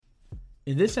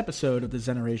In this episode of The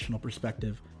Generational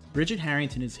Perspective, Bridget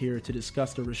Harrington is here to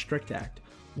discuss the Restrict Act,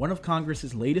 one of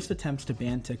Congress's latest attempts to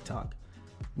ban TikTok.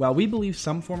 While we believe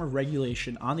some form of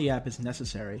regulation on the app is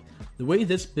necessary, the way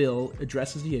this bill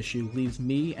addresses the issue leaves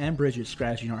me and Bridget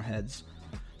scratching our heads.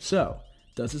 So,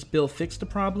 does this bill fix the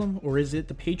problem, or is it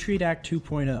the Patriot Act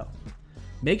 2.0?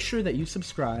 Make sure that you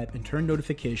subscribe and turn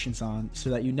notifications on so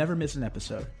that you never miss an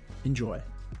episode. Enjoy.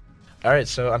 All right,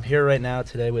 so I'm here right now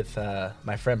today with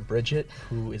my friend Bridget,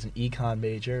 who is an econ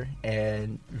major,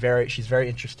 and she's very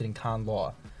interested in con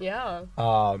law. Yeah.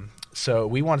 So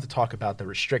we wanted to talk about the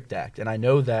Restrict Act, and I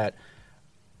know that,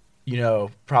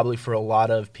 probably for a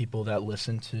lot of people that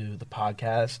listen to the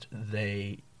podcast,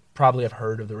 they probably have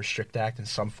heard of the Restrict Act in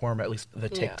some form, or at least the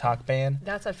TikTok ban.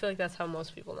 I feel like that's how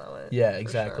most people know it. Yeah,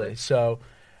 exactly. Sure.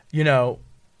 So,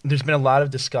 there's been a lot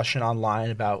of discussion online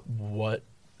about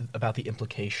the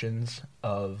implications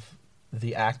of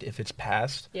the act if it's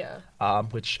passed. Yeah.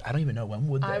 Which I don't even know when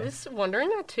would they. I was wondering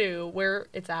that too, where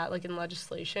it's at, like in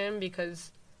legislation,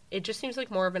 because it just seems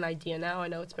like more of an idea now. I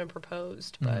know it's been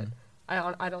proposed, but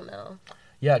I don't know.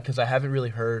 Yeah, because I haven't really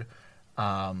heard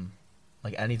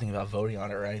like anything about voting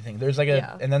on it or anything. There's like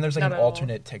and then there's like an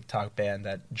alternate TikTok ban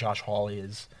that Josh Hawley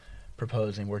is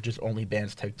proposing, where it just only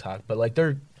bans TikTok. But like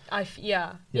they're that's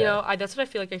what I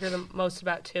feel like I hear the most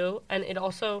about too. And it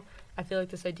also, I feel like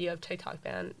this idea of TikTok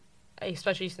ban,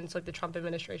 especially since like the Trump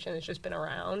administration has just been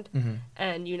around,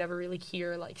 and you never really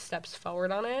hear like steps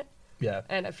forward on it. Yeah.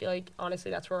 And I feel like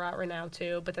honestly that's where we're at right now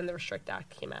too. But then the Restrict Act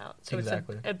came out, so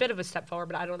exactly. It's a bit of a step forward.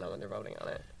 But I don't know when they're voting on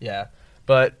it. Yeah,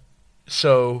 but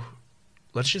so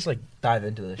let's just like dive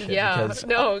into this shit. Yeah. Because,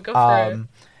 go for it.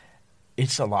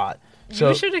 It's a lot. So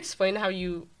you should explain how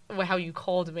you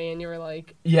called me and you were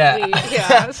like, yeah.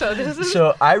 Yeah. So this is.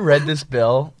 So I read this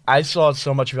bill. I saw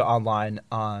so much of it online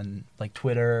on like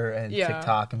Twitter and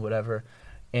TikTok and whatever,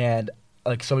 and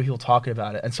like so many people talking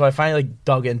about it. And so I finally like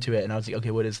dug into it and I was like,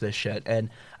 okay, what is this shit? And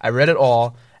I read it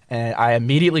all and I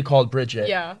immediately called Bridget.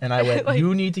 Yeah. And I went,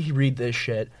 you need to read this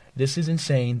shit. This is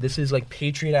insane. This is like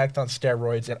Patriot Act on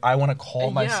steroids, and I want to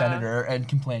call my senator and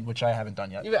complain, which I haven't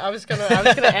done yet. I was gonna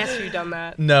ask you done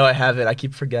that. No, I haven't. I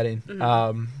keep forgetting.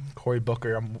 Cory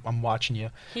Booker, I'm watching you.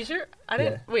 He's your. I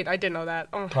didn't know that.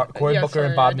 Oh, Cory Booker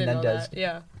and Bob Menendez.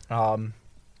 Yeah.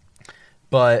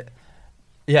 But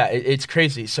yeah, it's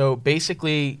crazy. So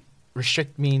basically,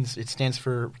 Restrict means it stands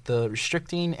for the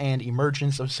Restricting and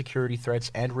Emergence of Security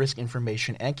Threats and Risk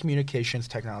Information and Communications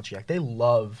Technology Act. They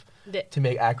love to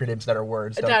make acronyms that are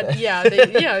words. Don't they?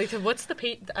 Yeah. What's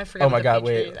the I forgot. Oh my God!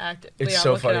 Patriot Wait, Act. it's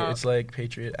so funny. It's like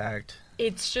Patriot Act.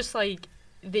 It's just like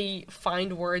they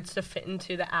find words to fit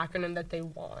into the acronym that they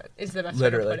want. Is the best way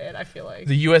to put it. I feel like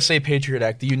the USA Patriot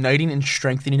Act, the Uniting and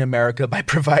Strengthening America by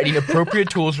Providing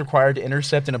Appropriate Tools Required to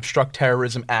Intercept and Obstruct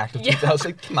Terrorism Act of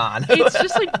 2000. Come on, it's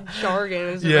just like jargon.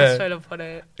 Is the best way to put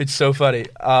it. It's so funny.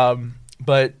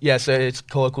 But yeah, so it's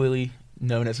colloquially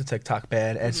known as a TikTok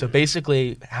ban. And so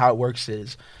basically how it works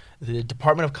is the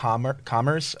Department of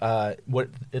Commerce, what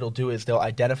it'll do is they'll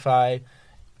identify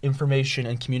information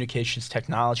and communications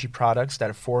technology products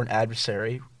that a foreign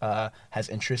adversary has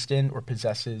interest in or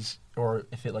possesses, or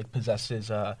if it like possesses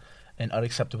an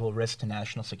unacceptable risk to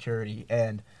national security.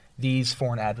 And these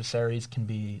foreign adversaries can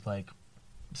be like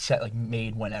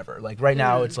made whenever. Like right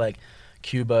now it's like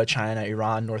Cuba, China,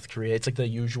 Iran, North Korea. It's like the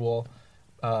usual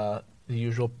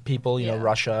people,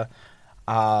 Russia.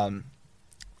 And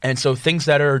so things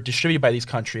that are distributed by these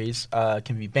countries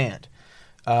can be banned.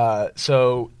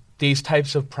 So these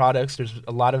types of products, there's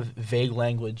a lot of vague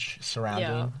language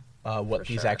surrounding what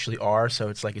these actually are. So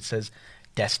it's like it says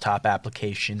desktop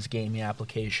applications, gaming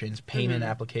applications, payment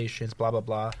applications, blah, blah,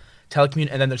 blah.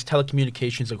 And then there's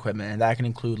telecommunications equipment, and that can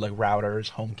include like routers,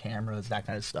 home cameras, that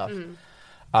kind of stuff.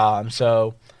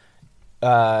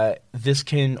 This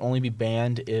can only be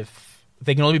banned if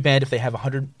they have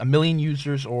 1 million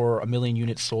users or 1 million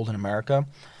units sold in America.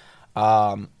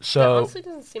 That honestly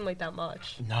doesn't seem like that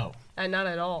much. No. And not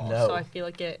at all. No. So I feel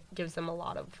like it gives them a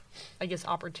lot of,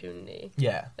 opportunity.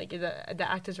 Yeah. Like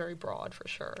the act is very broad for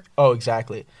sure. Oh,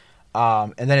 exactly.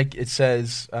 And then it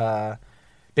says,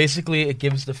 basically it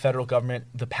gives the federal government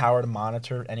the power to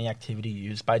monitor any activity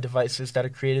used by devices that are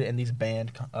created in these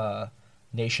banned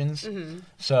nations.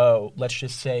 So let's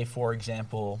just say, for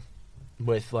example,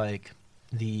 with like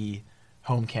the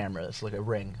home cameras, like a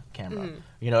Ring camera.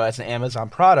 It's an Amazon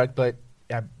product, but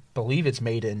I believe it's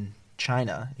made in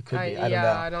China. It could be. I don't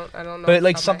know. I don't know. But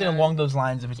like something along those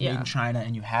lines, if it's made in China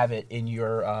and you have it in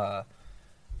your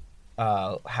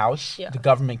house, the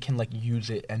government can like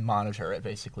use it and monitor it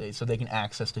basically, so they can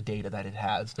access the data that it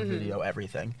has, the video,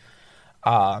 everything.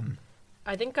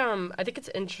 I think it's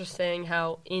interesting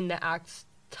how in the Act's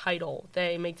title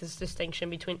they make this distinction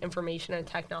between information and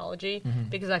technology,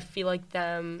 because I feel like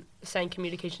them saying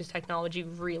communications technology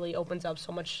really opens up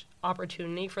so much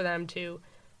opportunity for them to,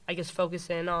 I guess, focus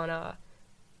in on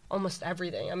almost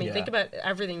everything. I mean, think about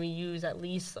everything we use, at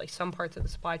least like some parts of the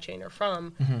supply chain are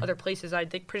from other places. I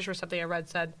think pretty sure something I read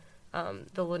said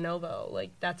the Lenovo,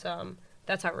 like that's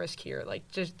at risk here. Like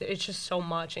it's just so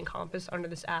much encompassed under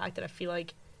this act that I feel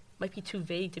like might be too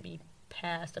vague to be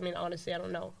passed. I mean, honestly, I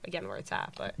don't know again where it's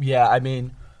at, but yeah, I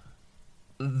mean,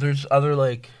 there's other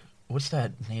like, what's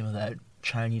that name of that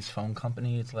Chinese phone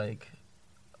company? It's like,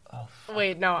 oh, fuck.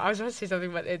 Wait, no, I was about to say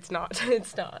something, but it's not.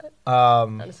 It's not.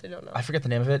 Honestly, don't know. I forget the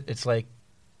name of it. It's like,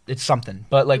 it's something,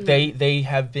 but like they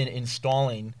have been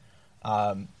installing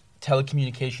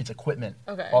telecommunications equipment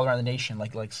all around the nation,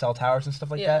 like cell towers and stuff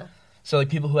like that. So like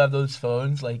people who have those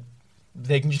phones, like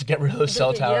they can just get rid of those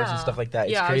cell towers and stuff like that.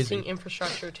 It's crazy. I was seeing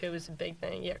infrastructure too is a big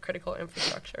thing. Yeah, critical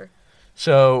infrastructure.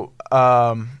 So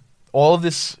all of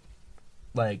this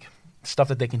like stuff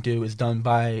that they can do is done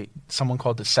by someone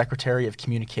called the Secretary of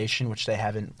Communication, which they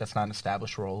haven't. That's not an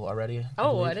established role already.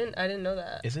 I didn't know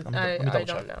that. Is it? Let me double check.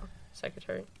 I don't know.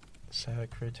 Secretary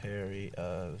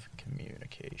of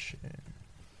Communication.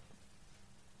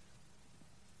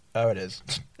 Oh, it is.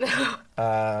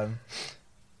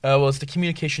 Well, it's the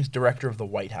communications director of the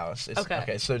White House.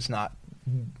 Okay, so it's not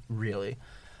really.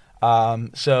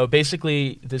 So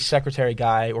basically, this secretary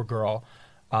guy or girl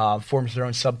forms their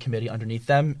own subcommittee underneath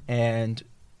them, and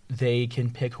they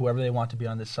can pick whoever they want to be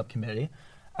on this subcommittee.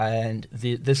 And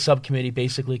this subcommittee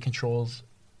basically controls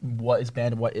what is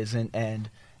banned and what isn't, and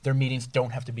their meetings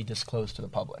don't have to be disclosed to the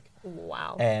public.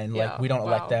 Wow. And we don't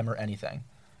elect them or anything.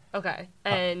 Okay,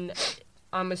 and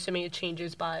I'm assuming it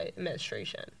changes by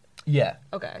administration. Yeah.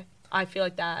 Okay. I feel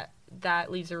like that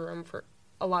leaves a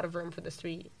lot of room for this to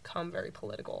become very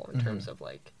political in terms of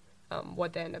like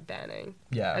what they end up banning.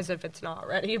 Yeah. As if it's not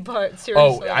already, but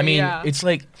seriously. Oh, I mean, it's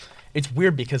like, it's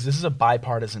weird because this is a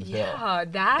bipartisan bill. Yeah,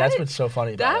 that's what's so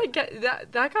funny about it.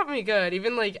 That got me good.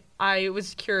 Even like I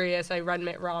was curious. I read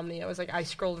Mitt Romney. I was like, I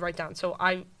scrolled right down. So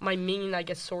my main, I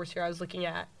guess, source here, I was looking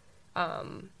at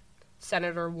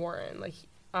Senator Warner,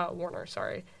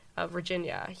 of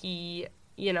Virginia. He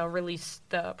released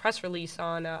the press release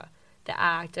on the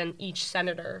act, and each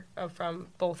senator from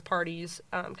both parties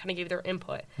kind of gave their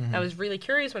input. I was really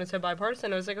curious when it said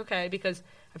bipartisan. I was like, okay, because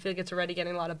I feel like it's already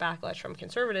getting a lot of backlash from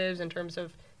conservatives in terms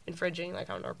of infringing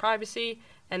on our privacy,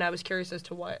 and I was curious as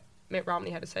to what Mitt Romney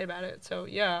had to say about it. So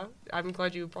yeah, I'm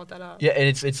glad you brought that up. Yeah, and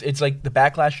it's like the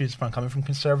backlash is coming from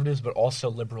conservatives, but also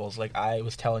liberals. Like I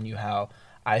was telling you how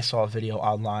I saw a video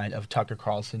online of Tucker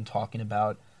Carlson talking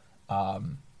about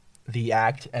the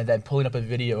act, and then pulling up a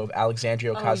video of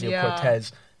Alexandria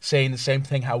Ocasio-Cortez saying the same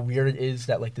thing, how weird it is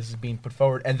that like this is being put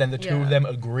forward, and then the two of them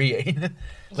agreeing.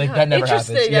 That never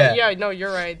happens. Yeah, no,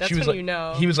 you're right. That's when you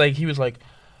know. He was like,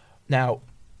 now,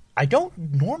 I don't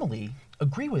normally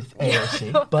agree with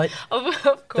AOC, but of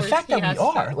course, the fact that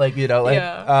we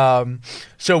are,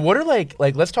 so what are like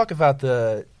let's talk about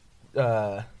the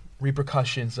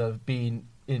repercussions of being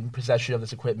in possession of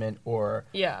this equipment or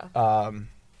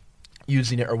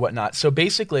using it or whatnot. So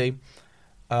basically,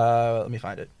 let me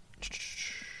find it.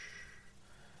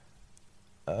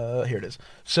 Here it is.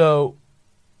 So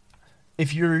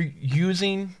if you're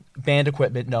using banned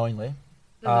equipment knowingly,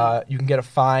 you can get a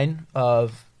fine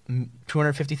of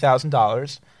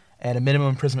 $250,000 and a minimum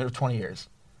imprisonment of 20 years.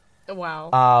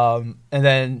 Wow. And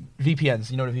then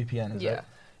VPNs. You know what a VPN is, right?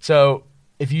 So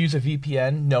if you use a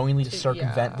VPN knowingly to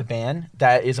circumvent the ban,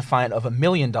 that is a fine of $1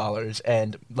 million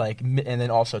and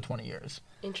then also 20 years.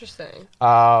 Interesting.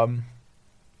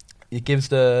 It gives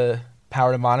the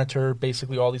power to monitor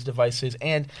basically all these devices,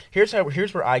 and here's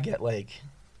where I get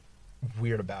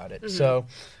weird about it. So,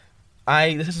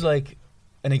 this is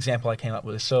an example I came up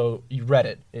with. So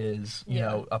Reddit is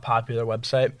a popular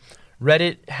website.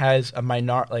 Reddit has a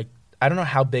I don't know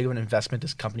how big of an investment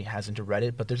this company has into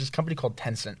Reddit, but there's this company called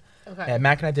Tencent. Okay. And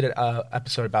Mac and I did an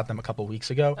episode about them a couple weeks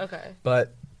ago. Okay.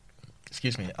 But,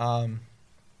 excuse me,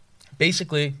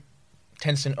 basically,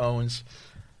 Tencent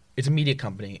it's a media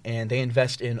company, and they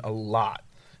invest in a lot.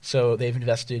 So they've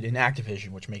invested in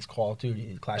Activision, which makes Call of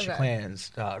Duty, Clash of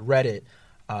Clans, Reddit,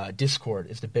 Discord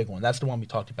is the big one. That's the one we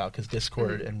talked about because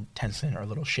Discord and Tencent are a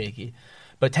little shaky.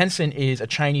 But Tencent is a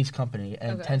Chinese company,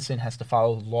 and Tencent has to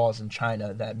follow laws in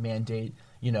China that mandate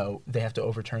they have to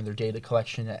overturn their data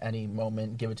collection at any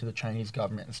moment, give it to the Chinese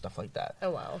government and stuff like that. Oh,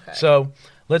 wow, okay. So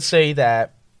let's say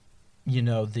that,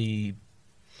 the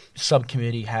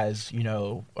subcommittee has,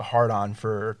 a hard-on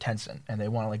for Tencent, and they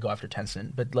want to, go after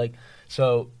Tencent. But,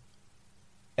 so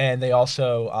and they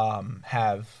also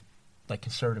have like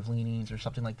conservative leanings or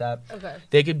something like that. Okay.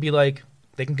 They could be like,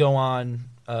 they can go on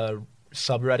a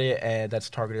subreddit and that's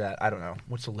targeted at, I don't know,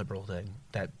 what's the liberal thing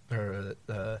that or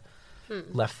the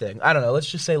left thing? I don't know. Let's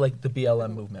just say like the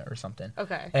BLM movement or something.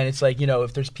 Okay. And it's like, you know,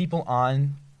 if there's people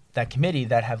on that committee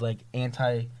that have like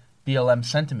anti-BLM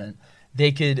sentiment,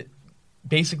 they could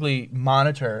basically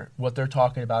monitor what they're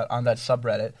talking about on that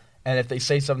subreddit. And if they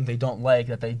say something they don't like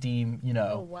that they deem, you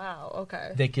know, oh wow,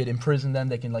 okay, they could imprison them.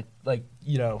 They can like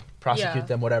you know, prosecute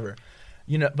them, whatever,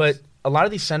 you know. But a lot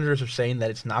of these senators are saying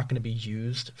that it's not going to be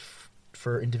used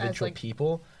for individual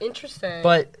people. Interesting.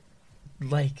 But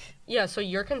like, yeah, so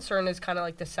your concern is kind of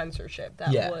like the censorship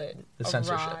that would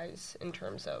arise in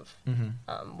terms of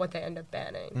what they end up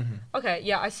banning. Okay,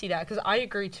 yeah, I see that because I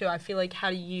agree too. I feel like how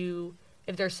do you,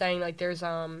 if they're saying like there's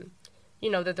you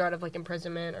know, the threat of like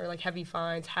imprisonment or like heavy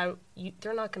fines,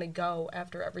 they're not going to go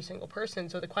after every single person.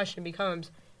 So the question becomes,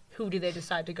 who do they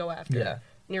decide to go after? Yeah.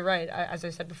 And you're right. As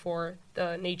I said before,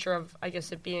 the nature of, I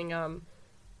guess, it being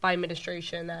by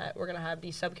administration that we're going to have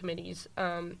these subcommittees,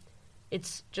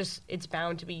 it's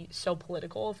bound to be so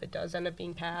political if it does end up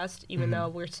being passed, even though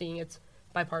we're seeing it's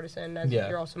bipartisan. As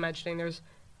you're also mentioning, there's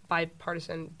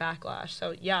bipartisan backlash.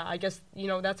 So yeah, I guess, you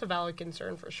know, that's a valid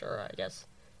concern for sure, I guess.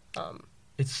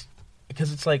 It's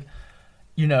because it's like,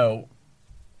 you know,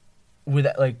 with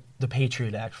like the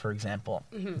Patriot Act, for example,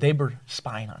 they were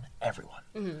spying on everyone.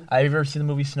 Have you ever seen the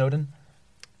movie Snowden?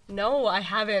 No, I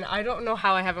haven't. I don't know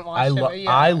how I haven't watched it.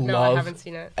 I love I haven't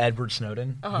seen it. Edward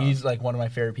Snowden. He's like one of my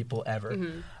favorite people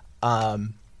ever.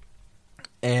 And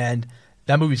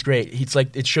that movie's great. He's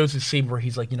like, it shows the scene where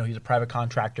he's like, you know, he's a private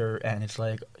contractor, and it's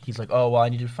like, he's like, oh well, I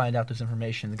need to find out this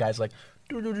information. The guy's like,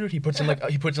 he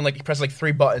presses like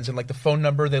 3 buttons, and like the phone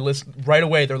number, they list right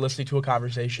away. They're listening to a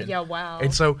conversation. Yeah, wow.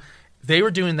 And so they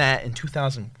were doing that in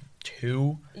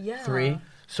 2002, 3.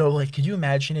 So like, could you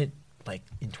imagine it like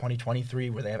in 2023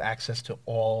 where they have access to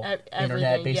all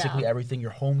internet, basically everything,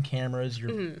 your home cameras,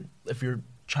 your if you're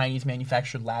Chinese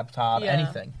manufactured laptop,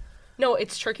 anything. No,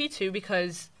 it's tricky too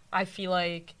because I feel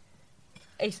like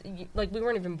we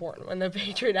weren't even born when the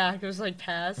Patriot Act was like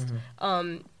passed.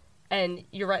 And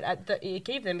you're right. It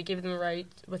gave them the right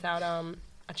without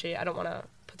actually I don't want to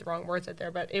put the wrong words out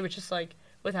there, but it was just like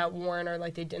without warrant or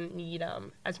like they didn't need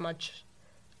as much.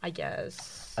 I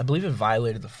guess I believe it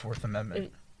violated the Fourth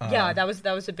Amendment. Yeah, that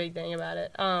was a big thing about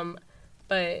it.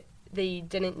 But they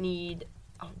didn't need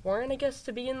a warrant, I guess,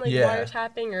 to be in like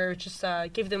wiretapping or just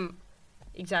give them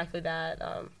exactly that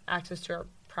access to our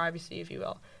privacy, if you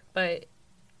will. But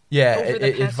yeah,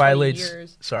 it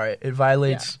violates. It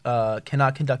violates.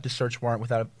 Cannot conduct a search warrant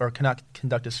cannot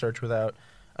conduct a search without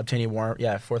obtaining a warrant.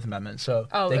 Yeah, Fourth Amendment. So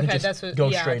they can just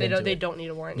go straight into it. They don't need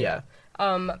a warrant. Yeah.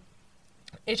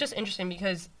 It's just interesting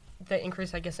because the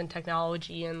increase, I guess, in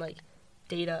technology and like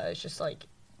data is just like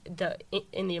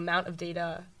in the amount of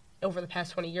data over the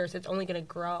past 20 years, it's only going to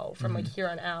grow from like here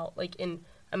on out, like in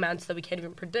amounts that we can't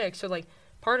even predict. So like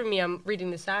part of me, I'm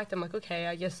reading this act, I'm like, okay,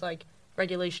 I guess like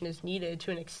regulation is needed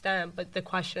to an extent, but the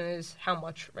question is how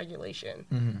much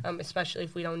regulation, especially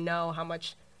if we don't know how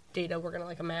much data we're going to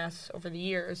like amass over the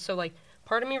years. So like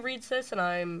part of me reads this and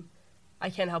I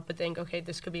can't help but think, okay,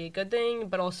 this could be a good thing,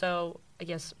 but also I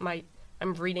guess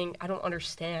I'm reading, I don't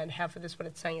understand half of this, what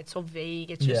it's saying. It's so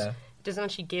vague. It's just, it doesn't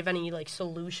actually give any like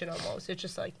solution almost. It's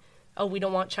just like, oh, we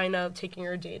don't want China taking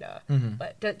our data.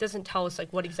 But that doesn't tell us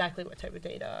like what type of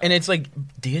data. And it's like,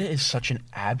 data is such an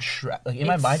abstract, like in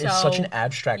my mind, it's such an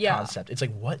abstract concept. It's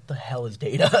like, what the hell is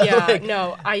data? Yeah, like,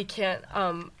 no, I can't,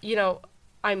 you know,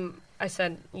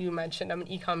 you mentioned I'm an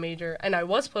econ major, and I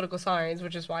was political science,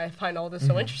 which is why I find all this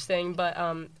so interesting, but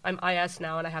I'm IS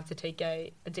now, and I have to take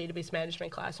a database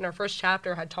management class, and our first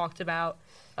chapter had talked about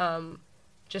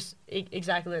just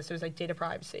exactly this. It was like data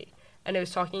privacy, and it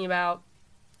was talking about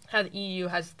how the EU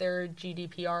has their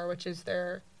GDPR, which is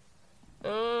their,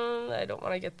 I don't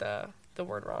want to get the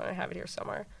word wrong, I have it here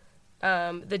somewhere,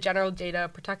 the General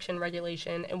Data Protection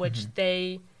Regulation, in which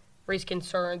they raise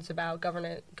concerns about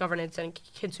governance and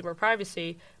consumer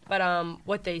privacy, but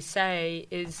what they say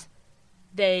is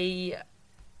they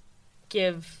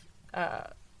give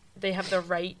they have the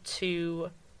right to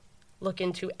look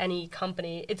into any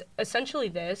company. It's essentially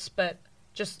this, but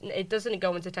just it doesn't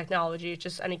go into technology. It's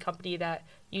just any company that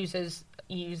use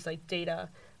like data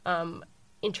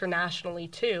internationally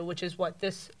too, which is what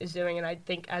this is doing. And I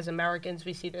think as Americans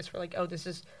we see this, we're like, oh,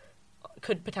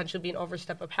 could potentially be an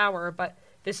overstep of power, but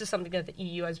this is something that the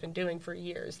EU has been doing for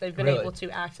years. They've been able to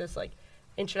access like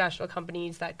international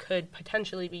companies that could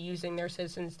potentially be using their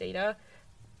citizens' data.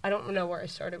 I don't know where I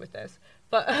started with this,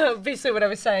 but basically what I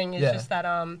was saying is just that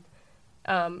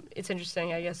it's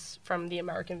interesting, I guess, from the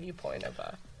American viewpoint of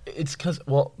It's because,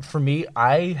 well, for me,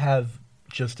 I have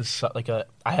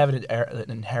I have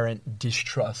an inherent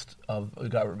distrust of the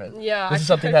government. Yeah, this is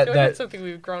something that's something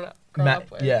we've grown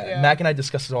up with. Yeah, Mac and I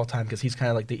discuss this all the time because he's kind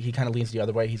of like he kind of leans the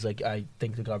other way. He's like, I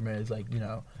think the government is like,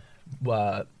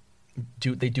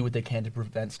 they do what they can to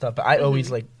prevent stuff, but I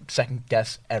always like second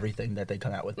guess everything that they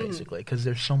come out with basically because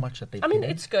there's so much that they. I mean,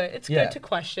 it's good. It's good to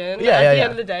question. Yeah, at the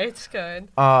end of the day, it's good.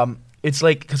 It's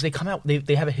like because they come out,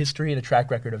 they have a history and a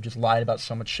track record of just lying about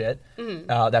so much shit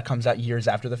that comes out years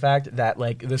after the fact. That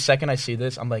like the second I see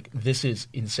this, I'm like, this is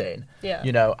insane.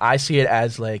 Yeah, I see it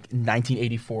as like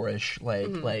 1984ish,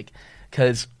 like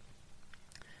because.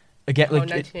 Again, like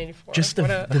 1984. Just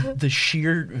the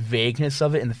sheer vagueness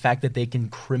of it and the fact that they can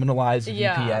criminalize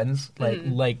VPNs,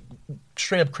 like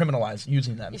straight up criminalize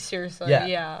using them. Seriously,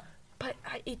 yeah. But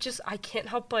I can't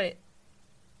help but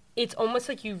it's almost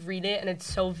like you read it and it's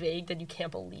so vague that you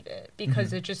can't believe it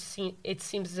because it just it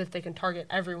seems as if they can target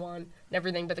everyone and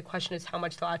everything. But the question is how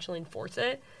much they'll actually enforce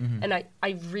it. And I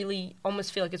really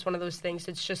almost feel like it's one of those things.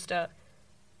 It's just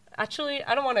actually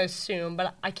I don't want to assume,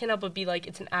 but I can't help but be like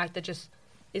it's an act that just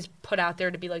is put out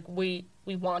there to be like we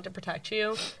want to protect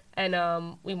you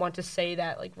and we want to say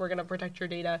that like we're gonna protect your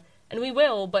data and we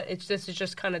will, but this is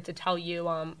just kind of to tell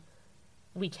you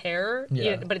we care,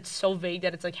 but it's so vague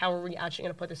that it's like how are we actually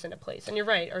gonna put this into place? And you're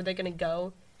right, are they gonna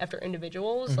go after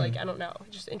individuals? Like I don't know,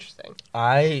 it's just interesting.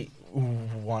 I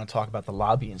want to talk about the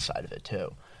lobbying side of it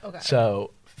too. Okay.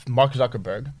 So Mark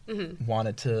Zuckerberg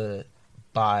wanted to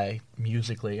buy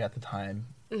Musical.ly at the time,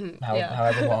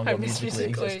 however long ago Musical.ly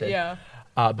existed. Yeah.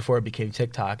 Before it became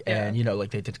TikTok, and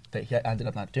like they ended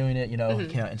up not doing it. He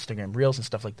came out Instagram Reels and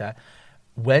stuff like that.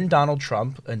 When Donald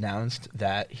Trump announced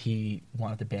that he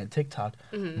wanted to ban TikTok,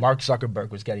 Mark Zuckerberg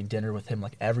was getting dinner with him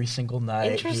like every single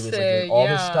night. He was like doing all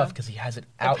this stuff because he has it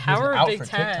out. The power of big for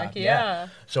tech, TikTok. Yeah.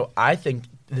 So I think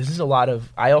this is a lot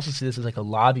of. I also see this as like a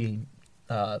lobbying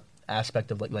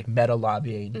aspect of like meta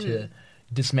lobbying to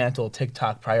dismantle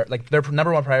TikTok like their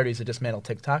number one priority is to dismantle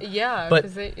TikTok. Yeah, but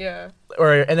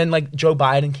and then like Joe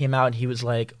Biden came out and he was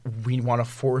like, we want to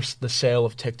force the sale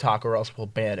of TikTok or else we'll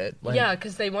ban it. Like,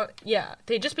 because they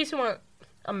just basically want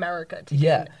America to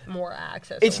get more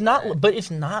access. It's not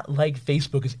like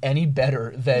Facebook is any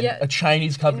better than a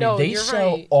Chinese company. No, they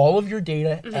sell all of your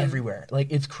data everywhere.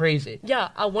 Like it's crazy.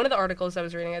 Yeah, one of the articles I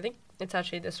was reading, I think it's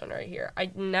actually this one right here.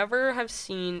 I never have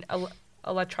seen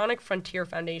Electronic Frontier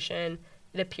Foundation.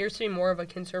 It appears to be more of a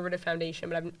conservative foundation,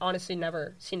 but I've honestly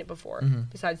never seen it before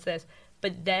besides this.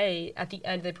 But at the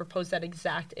end, they proposed that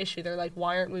exact issue. They're like,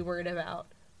 why aren't we worried about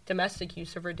domestic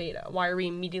use of our data? Why are we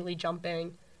immediately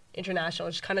jumping international?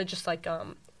 It's kind of just like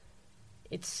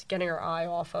it's getting our eye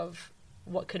off of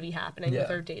what could be happening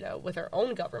with our data, with our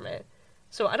own government.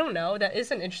 So I don't know. That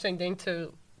is an interesting thing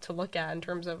to look at in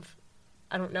terms of,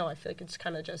 I don't know. I feel like it's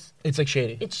kind of just... It's like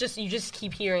shady. It's just, you just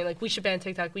keep hearing, like, we should ban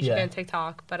TikTok, we should ban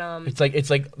TikTok, but... It's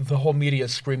like the whole media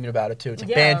is screaming about it, too. It's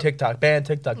like, ban TikTok, ban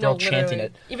TikTok. They're all chanting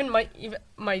it. Even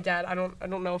my dad, I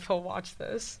don't know if he'll watch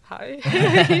this. Hi.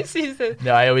 He sees it.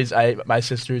 No, my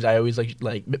sisters, I always,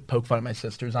 like poke fun at my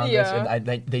sisters on this, and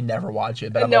they never watch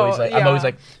it, but I'm always,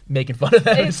 like, making fun of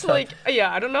them. It's like,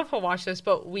 I don't know if he'll watch this,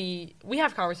 but we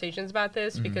have conversations about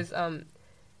this, because...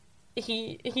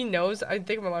 He knows, I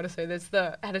think I'm allowed to say this,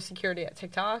 the head of security at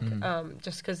TikTok,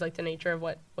 just because, like, the nature of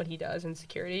what he does in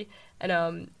security.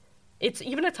 And it's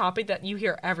even a topic that you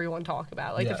hear everyone talk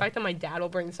about. Like, the fact that my dad will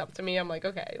bring this up to me, I'm like,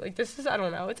 okay, like, this is, I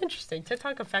don't know, it's interesting.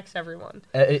 TikTok affects everyone.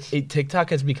 TikTok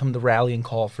has become the rallying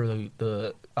call for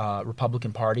the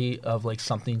Republican Party of, like,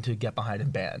 something to get behind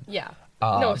and ban. Yeah.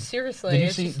 No, seriously.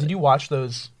 Did you watch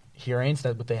those hearings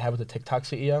that what they had with the TikTok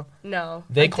CEO? No,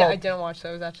 I didn't watch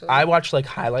those actually. I watched like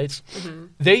highlights.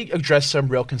 They addressed some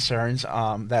real concerns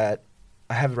that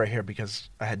I have it right here because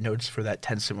I had notes for that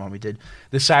Tencent one we did.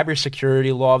 The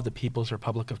cybersecurity law of the People's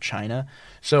Republic of China.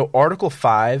 So Article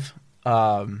 5,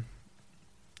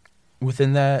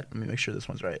 within that, let me make sure this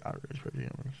one's right.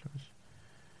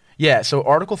 Yeah, so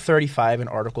Article 35 and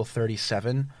Article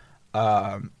 37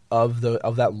 of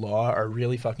that law are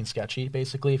really fucking sketchy,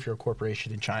 basically, if you're a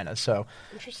corporation in China. So,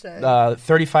 interesting.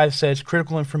 35 says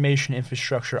critical information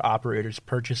infrastructure operators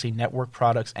purchasing network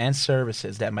products and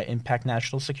services that might impact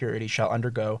national security shall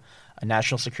undergo a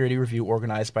national security review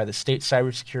organized by the state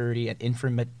cybersecurity and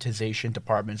informatization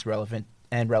departments relevant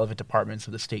departments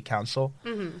of the state council.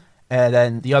 And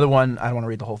then the other one, I don't want to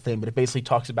read the whole thing, but it basically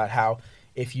talks about how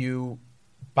if you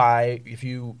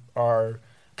are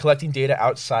collecting data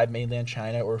outside mainland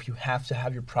China, or if you have to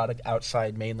have your product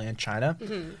outside mainland China,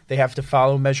 they have to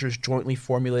follow measures jointly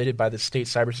formulated by the state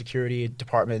cybersecurity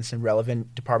departments and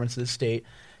relevant departments of the state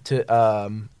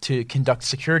to conduct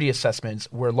security assessments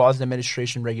where laws and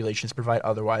administration regulations provide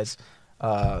otherwise.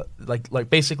 Like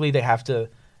basically they have to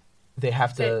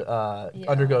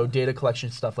undergo data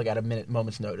collection stuff like at a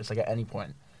moment's notice, like at any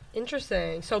point.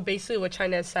 Interesting. So basically what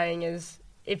China is saying is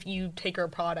if you take our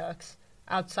products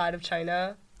outside of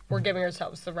China, we're giving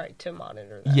ourselves the right to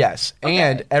monitor them. Yes. Okay.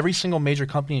 And every single major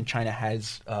company in China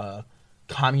has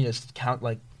communist I don't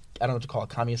know what to call it,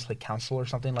 communist like council or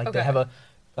something. Like they have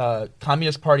a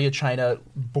Communist Party of China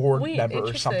board member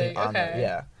or something on there.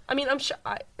 Yeah. I mean, I'm sure,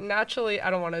 naturally, I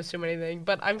don't want to assume anything,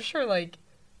 but I'm sure, like,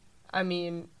 I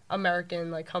mean,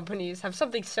 American, like, companies have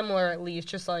something similar at least,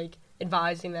 just, like,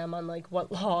 advising them on, like,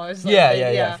 what laws. Like,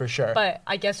 yeah, for sure. But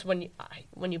I guess when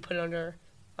you put it under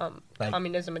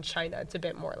communism in China, it's a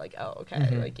bit more like, oh,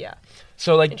 okay, like, yeah.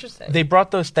 So, like, interesting. they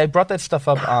brought that stuff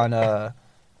up on,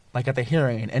 like, at the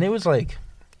hearing, and it was, like,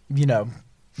 you know,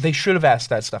 they should have asked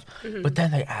that stuff. But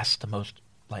then they asked the most,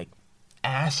 like,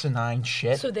 asinine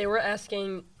shit. So they were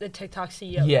asking the TikTok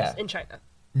CEOs in China.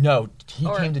 No, he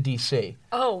came to D.C.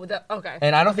 Oh, okay.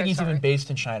 And I don't think he's even based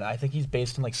in China. I think he's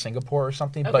based in like Singapore or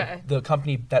something. Okay. But the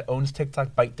company that owns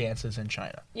TikTok, ByteDance, is in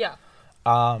China. Yeah.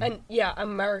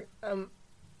 The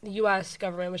U.S.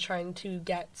 government was trying to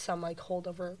get some like hold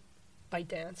over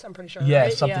ByteDance. I'm pretty sure. Yeah,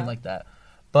 right? something like that.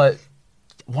 But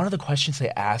one of the questions they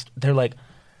asked, they're like,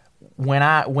 when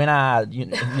I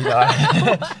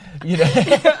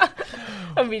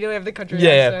immediately have the country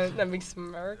accent that makes them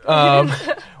American.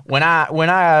 When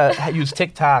I use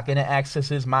TikTok and it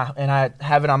accesses and I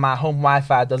have it on my home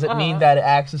Wi-Fi, does it mean that it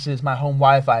accesses my home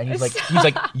Wi-Fi? And he's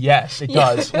like, yes, it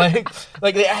does. Like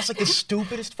they ask like the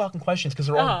stupidest fucking questions because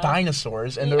they're all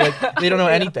dinosaurs and they're like they don't know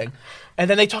anything. And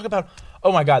then they talk about,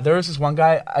 oh my God, there was this one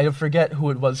guy, I forget who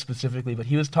it was specifically, but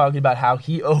he was talking about how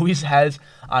he always has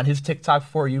on his TikTok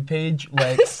For You page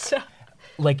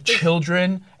like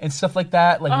children and stuff like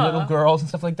that, like little girls and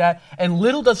stuff like that. And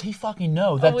little does he fucking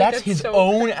know that that's his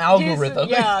own algorithm.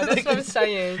 Yeah, that's what I'm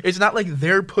saying. It's not like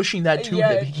they're pushing that to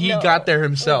him. He got there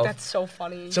himself. That's so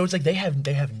funny. So it's like they have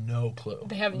no clue.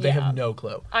 They have no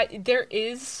clue. There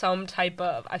is some type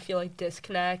of, I feel like,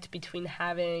 disconnect between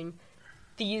having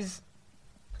these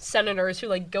senators who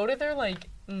like go to their like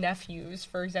nephews,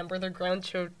 for example, or their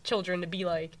grandchildren to be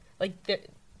like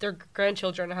their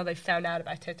grandchildren, how they found out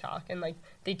about TikTok, and like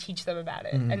they teach them about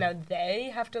it, and now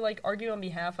they have to like argue on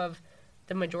behalf of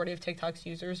the majority of TikTok's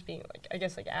users being like, I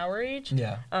guess, like our age.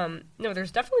 Yeah. No,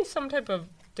 there's definitely some type of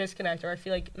disconnect, or I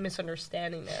feel like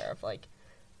misunderstanding there of like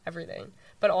everything.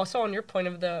 But also on your point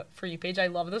of the For You page, I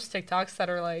love those TikToks that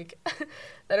are like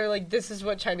this is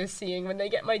what China's seeing when they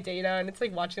get my data, and it's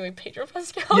like watching like Pedro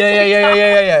Pascal.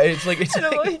 Yeah. It's like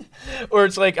or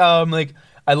it's like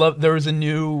I love there was a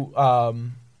new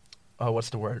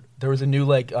what's the word? There was a new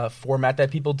like format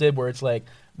that people did where it's like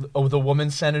the woman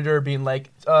senator being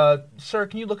like, sir,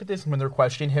 can you look at this? And when they're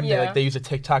questioning him, they use a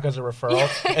TikTok as a referral,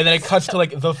 and then it cuts to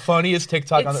like the funniest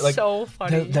TikTok on it. Like so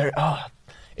funny. They're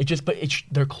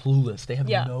clueless. They have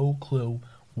no clue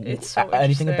so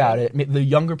anything about it. The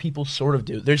younger people sort of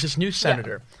do. There's this new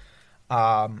senator.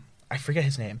 I forget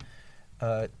his name.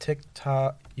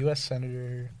 TikTok U.S.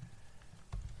 senator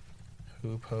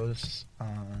who posts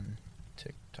on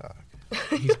TikTok.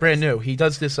 He's brand new. He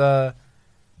does this. What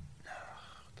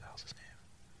the hell's his name?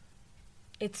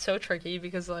 It's so tricky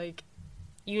because I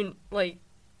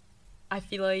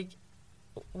feel like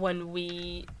when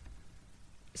we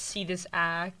see this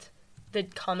act, the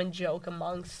common joke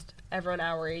amongst everyone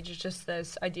our age is just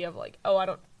this idea of like, oh,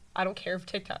 I don't care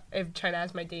if China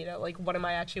has my data, like what am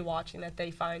I actually watching that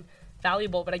they find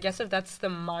valuable? But I guess if that's the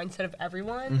mindset of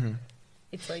everyone,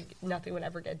 it's like nothing would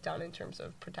ever get done in terms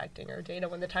of protecting our data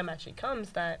when the time actually comes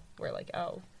that we're like,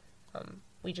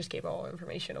 we just gave all our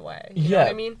information away. You know what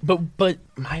I mean? But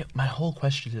my whole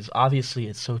question is, obviously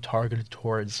it's so targeted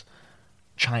towards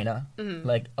China,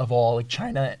 like of all, like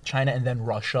China and then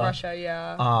Russia.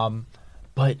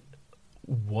 But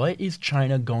what is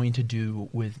China going to do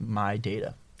with my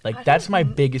data? Like that's my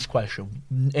biggest question,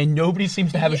 and nobody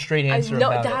seems to have a straight answer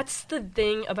about it. That's the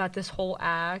thing about this whole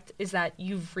act is that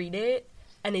you read it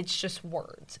and it's just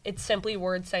words. It's simply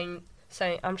words saying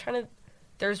I'm trying to.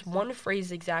 There's one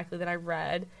phrase exactly that I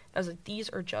read. I was like, these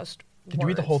are just words. Did you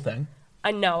read the whole thing?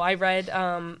 I know. I read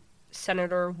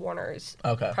Senator Warner's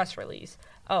press release.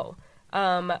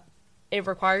 It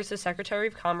requires the Secretary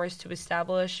of Commerce to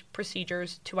establish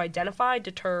procedures to identify,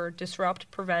 deter,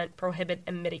 disrupt, prevent, prohibit,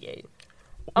 and mitigate.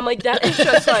 I'm like, that is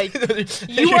just like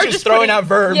you are just throwing out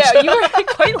verbs. Yeah, you are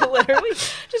quite literally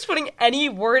just putting any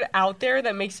word out there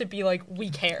that makes it be like, we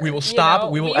care. We will stop.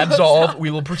 We will absolve.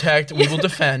 We will protect. We will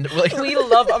defend. Like, we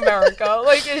love America.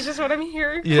 Like, it's just what I'm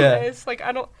hearing. Yeah. It's like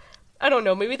I don't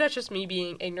know. Maybe that's just me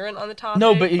being ignorant on the topic.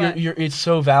 No, but it's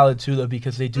so valid too, though,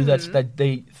 because they do that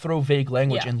they throw vague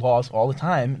language in laws all the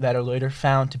time that are later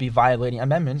found to be violating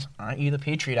amendments, i.e. the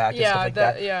Patriot Act and stuff like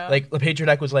that. Yeah. Like the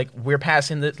Patriot Act was like, we're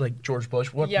passing this, like George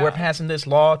Bush, we're passing this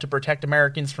law to protect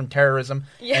Americans from terrorism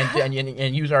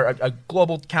and use our a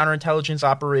global counterintelligence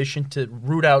operation to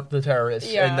root out the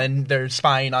terrorists. And then they're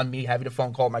spying on me having a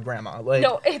phone call my grandma. Like,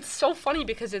 no, it's so funny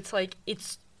because it's like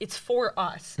it's for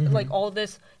us. Like all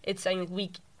this, it's saying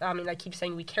like I keep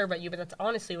saying we care about you, but that's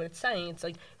honestly what it's saying. It's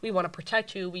like we want to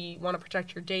protect you, we want to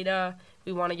protect your data,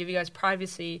 we want to give you guys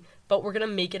privacy, but we're gonna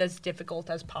make it as difficult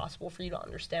as possible for you to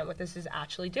understand what this is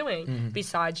actually doing.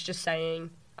 Besides just saying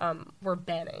we're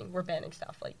banning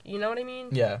stuff. Like, you know what I mean?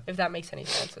 Yeah. If that makes any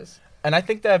sense. And I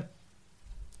think that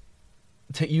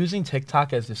using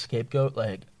TikTok as the scapegoat,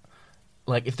 like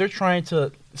if they're trying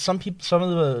to, some of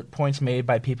the points made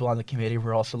by people on the committee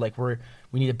were also like, we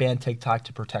need to ban TikTok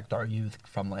to protect our youth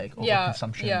from like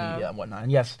overconsumption of media and whatnot.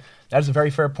 And yes, that is a very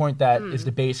fair point. That is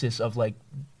the basis of like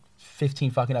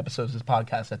 15 fucking episodes of this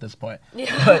podcast at this point.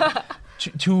 Yeah. But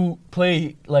to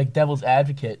play like devil's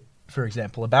advocate, for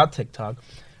example, about TikTok,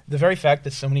 the very fact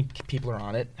that so many people are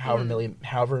on it,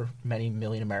 however many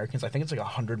million Americans, I think it's like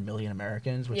 100 million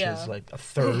Americans, which is like a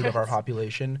third of our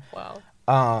population. Wow.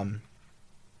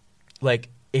 Like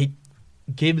it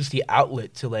gives the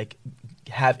outlet to like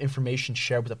have information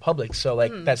shared with the public. So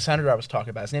like that senator I was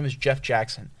talking about, his name is Jeff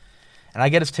Jackson, and I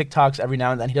get his TikToks every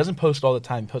now and then. He doesn't post all the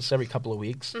time; he posts every couple of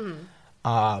weeks.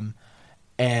 And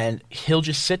he'll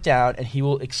just sit down and he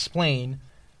will explain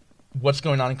what's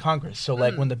going on in Congress. So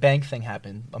like when the bank thing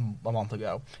happened a month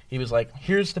ago, he was like,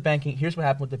 "Here's the banking. Here's what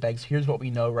happened with the banks. Here's what we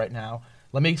know right now.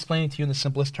 Let me explain it to you in the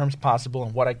simplest terms possible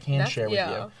and what I can share with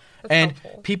you." And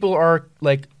helpful. People are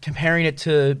like comparing it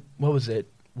to, what was it,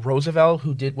 Roosevelt,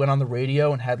 who went on the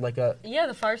radio and had like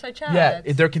the fireside chat.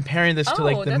 Yeah, they're comparing this to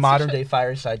like the modern day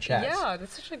fireside chats. Yeah,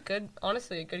 that's such a good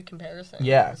comparison.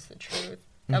 Yeah, that's the truth.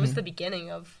 That was the beginning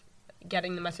of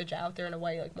getting the message out there in a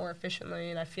way like more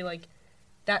efficiently, and I feel like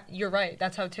that you're right.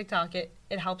 That's how TikTok it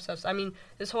helps us. I mean,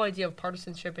 this whole idea of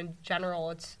partisanship in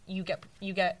general, it's you're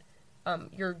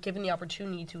given the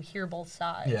opportunity to hear both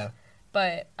sides. Yeah.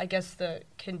 But I guess the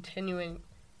continuing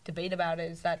debate about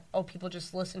it is that, people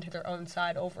just listen to their own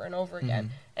side over and over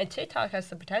again. And TikTok has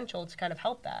the potential to kind of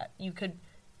help that. You could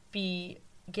be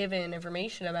given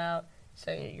information about,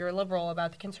 say, you're a liberal,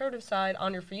 about the conservative side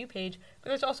on your For You page, but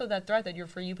there's also that threat that your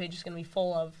For You page is going to be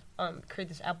full of, create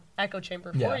this echo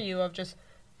chamber for you of just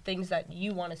things that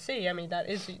you want to see. I mean, that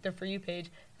is the For You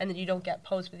page, and then you don't get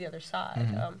posts with the other side.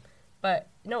 But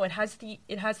no, it has the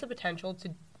potential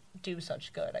to do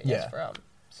such good, I guess, for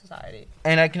society.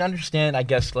 And I can understand, I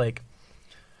guess, like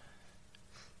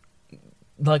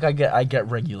I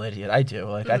get regulated. I do.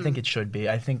 Like I think it should be.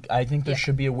 I think there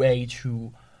should be a way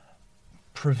to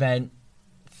prevent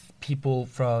people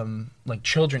from, like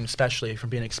children especially, from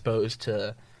being exposed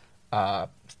to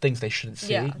things they shouldn't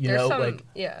see.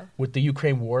 With the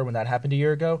Ukraine war, when that happened a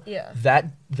year ago. Yeah.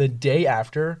 That the day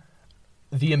after,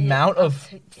 the amount of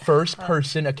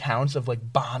first-person accounts of like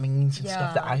bombings and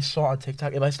stuff that I saw on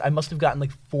TikTok, I must have gotten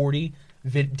like 40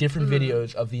 different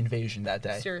videos of the invasion that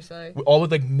day. Seriously, all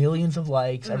with like millions of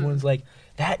likes. Everyone's like,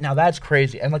 that. Now that's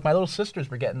crazy. And like my little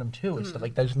sisters were getting them too and stuff.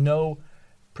 Like there's no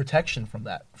protection from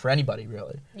that for anybody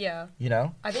really. Yeah, you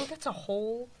know. I think that's a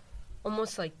whole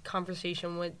almost like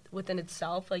conversation within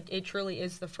itself. Like it truly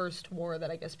is the first war that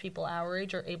I guess people our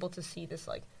age are able to see this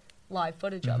like live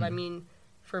footage of. I mean,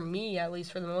 for me, at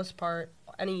least for the most part,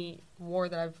 any war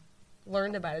that I've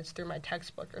learned about it's through my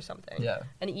textbook or something. Yeah.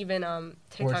 And even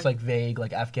TikTok. Or it's like vague,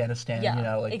 like Afghanistan. Yeah, you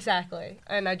know, like exactly.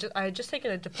 And I had just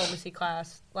taken a diplomacy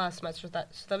class last semester.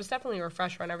 So that was definitely a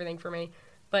refresher on everything for me.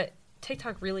 But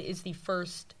TikTok really is the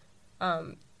first.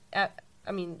 The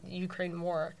Ukraine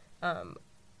war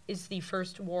is the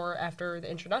first war after the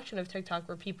introduction of TikTok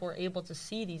where people were able to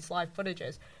see these live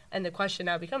footages. And the question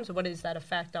now becomes, what is that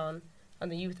effect on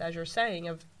the youth, as you're saying,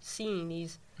 of seeing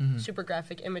these super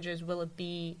graphic images? Will it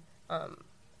be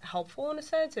helpful in a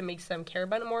sense? It makes them care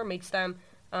about it more, makes them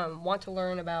want to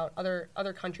learn about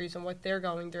other countries and what they're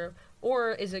going through?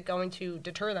 Or is it going to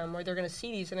deter them where they're going to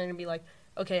see these and they're going to be like,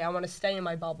 okay, I want to stay in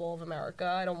my bubble of America.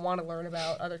 I don't want to learn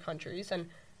about other countries. And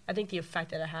I think the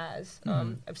effect that it has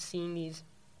of seeing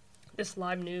this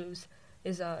live news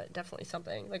is definitely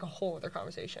something, like a whole other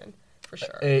conversation. For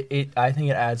sure. I think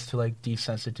it adds to like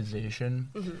desensitization.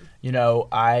 You know,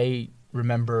 I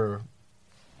remember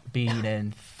being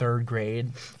in 4th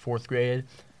grade,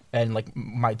 and like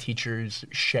my teachers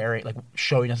showing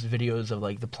us videos of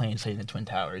like the planes hitting the Twin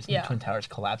Towers and the Twin Towers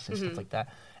collapsing and stuff like that.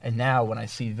 And now when I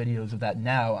see videos of that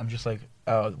now, I'm just like,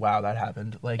 oh wow, that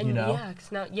happened. Like, and Yeah,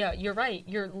 'cause now, you're right.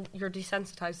 You're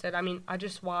desensitized to it. I mean, I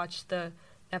just watched the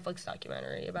Netflix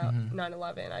documentary about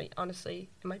 9/11. I honestly,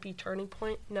 it might be Turning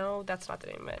Point. No, that's not the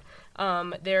name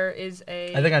of it. There is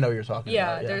a. I think I know what you're talking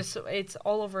about. Yeah, it's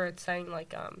all over. It's saying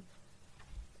like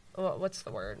what's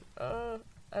the word?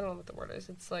 I don't know what the word is.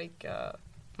 It's like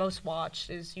most watched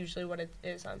is usually what it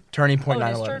is on. Turning Point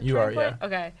 9/11. You are, yeah.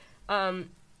 Okay.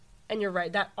 And you're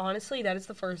right. That honestly, that is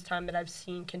the first time that I've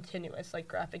seen continuous like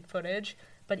graphic footage.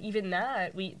 But even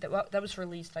that, that was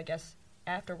released, I guess,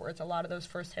 afterwards. A lot of those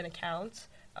first-hand accounts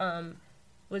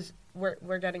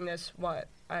we're getting this. What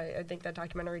I think that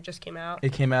documentary just came out.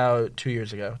 It came out 2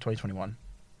 years ago, 2021.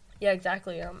 Yeah,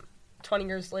 exactly. 20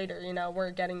 years later,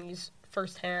 we're getting these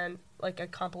first-hand, like a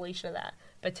compilation of that.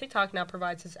 But TikTok now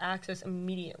provides us access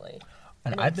immediately.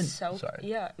 And I've been sorry.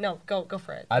 Yeah, no, go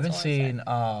for it. I've been seeing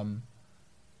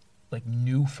like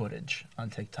new footage on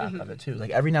TikTok of it too.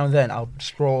 Like every now and then I'll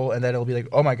scroll and then it'll be like,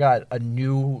 oh my god, a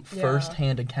new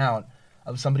first-hand account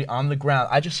of somebody on the ground.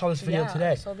 I just saw this video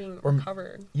today. Still being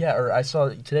recovered. Yeah, or I saw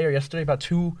today or yesterday about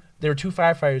there were two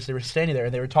firefighters. They were standing there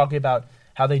and they were talking about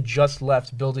how they just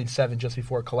left Building 7 just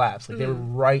before it collapsed. Like they were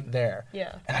right there.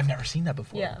 Yeah. And I've never seen that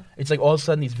before. Yeah. It's like all of a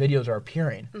sudden these videos are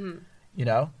appearing.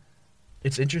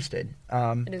 It's interesting.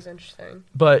 It is interesting.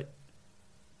 But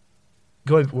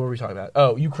what were we talking about?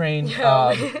 Oh, Ukraine.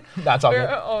 That's all good.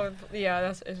 Oh, yeah,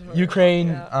 that's Ukraine.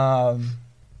 Yeah.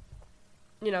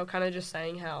 Kind of just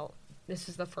saying how this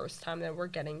is the first time that we're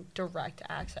getting direct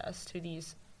access to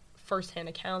these first-hand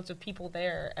accounts of people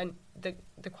there, and the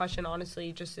question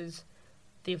honestly just is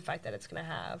the effect that it's going to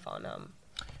have on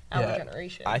our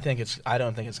generation. I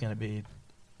don't think it's going to be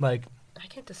like. I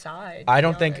can't decide.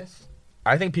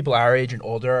 I think people our age and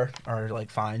older are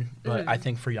like fine, but I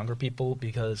think for younger people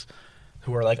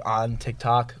who are like on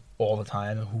TikTok all the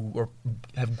time, who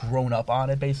have grown up on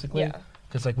it basically. Yeah.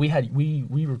 Because like we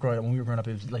were growing up, when we were growing up,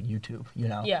 it was like YouTube,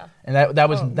 Yeah. And that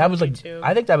was like YouTube.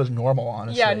 I think that was normal,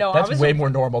 honestly. Yeah, no, that's way more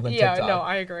normal than TikTok. Yeah, no,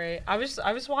 I agree. I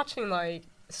was watching like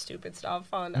stupid stuff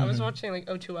on. I was watching like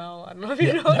O2L. I don't know if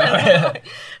you know that,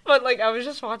 but like I was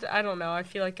just watching. I don't know. I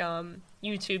feel like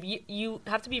YouTube, you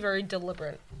have to be very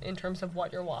deliberate in terms of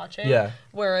what you're watching. Yeah.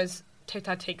 Whereas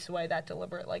TikTok takes away that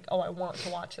deliberate, like, oh, I want to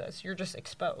watch this. You're just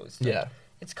exposed. Yeah.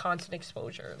 It's constant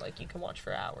exposure. Like, you can watch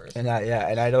for hours. And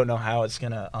I don't know how it's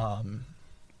gonna, I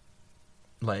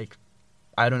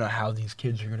don't know how these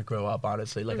kids are gonna grow up.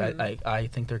 Honestly, like, I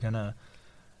think they're gonna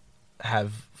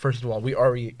have. First of all,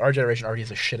 our generation already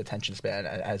has a shit attention span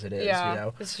as it is.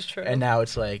 Yeah, this is true. And now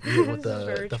it's like with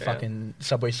the fucking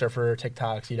Subway Surfer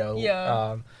TikToks,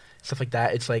 stuff like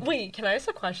that. It's like, wait, can I ask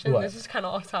a question? What? This is kind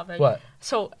of off topic. What?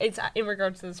 So it's in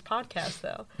regards to this podcast,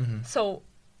 though. Mm-hmm. So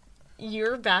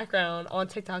your background on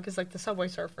TikTok is like the Subway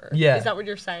Surfer. Yeah. Is that what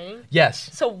you're saying?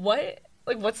 Yes. So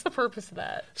what's the purpose of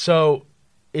that? So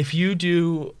if you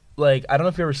do, like, I don't know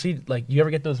if you ever see, like, you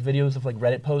ever get those videos of like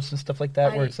Reddit posts and stuff like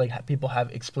that where it's like people have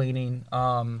explaining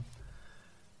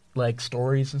like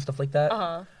stories and stuff like that.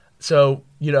 Uh-huh. So,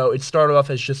 it started off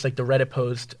as just like the Reddit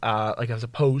post, like as a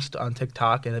post on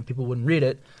TikTok, and then people wouldn't read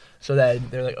it. So then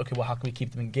they're like, okay, well, how can we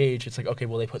keep them engaged? It's like, okay,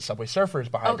 well, they put Subway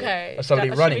Surfers behind it. Of somebody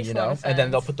running, and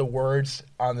then they'll put the words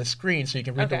on the screen so you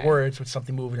can read the words with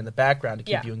something moving in the background to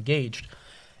keep you engaged.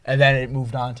 And then it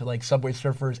moved on to like Subway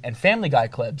Surfers and Family Guy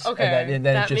clips. Okay, and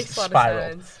then it just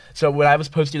spiraled. So when I was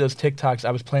posting those TikToks,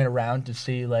 I was playing around to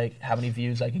see like how many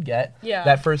views I could get. Yeah.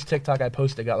 That first TikTok I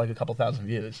posted got like a couple thousand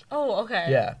views. Oh, okay.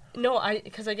 Yeah. No,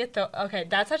 because I get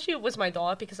that's actually was my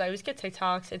thought, because I always get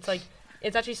TikToks. It's like,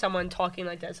 it's actually someone talking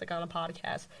like this, like on a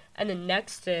podcast, and then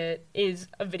next to it is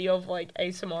a video of like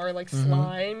ASMR, like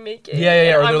slime making.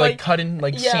 Yeah, or they're like cutting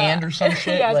like sand or some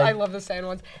shit. Yes, like... I love the sand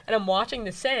ones, and I'm watching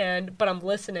the sand, but I'm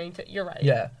listening to. You're right.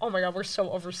 Yeah. Oh my god, we're so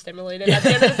overstimulated at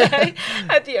the end of the day.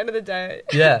 At the end of the day.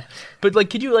 Yeah, but like,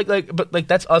 could you but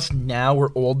that's us now. We're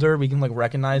older. We can like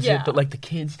recognize it, but like the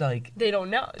kids, like they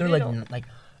don't know. They're like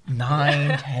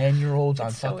 9, 10-year-olds on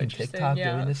fucking TikTok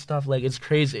doing this stuff. Like, it's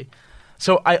crazy.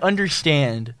 So I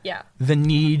understand the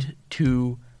need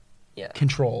to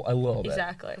control a little bit.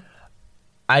 Exactly.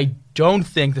 I don't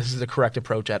think this is the correct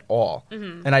approach at all.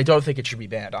 Mm-hmm. And I don't think it should be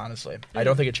banned, honestly. Mm-hmm. I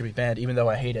don't think it should be banned, even though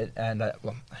I hate it. And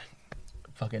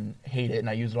fucking hate it, and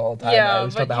I use it all the time. Yeah, I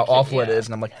always talk about how awful it is,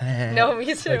 and I'm like, No,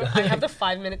 me too. Like, I have the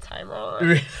 5-minute timer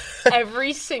on.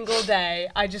 Every single day,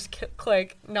 I just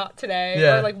click not today,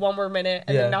 or like one more minute,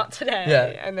 and then not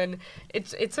today, and then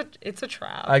it's a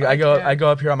trap. I go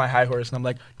up here on my high horse, and I'm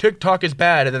like, TikTok is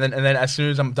bad, and then as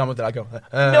soon as I'm done with it, I go.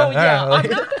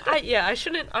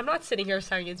 I'm not sitting here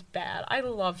saying it's bad. I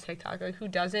love TikTok. Like, who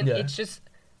doesn't? Yeah. It's just,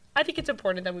 I think it's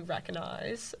important that we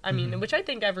recognize. I mean, which I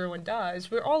think everyone does.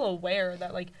 We're all aware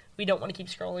that, like, we don't want to keep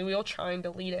scrolling. We all try and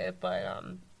delete it, but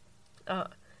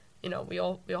we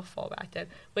all fall back to it.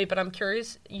 Wait, but I'm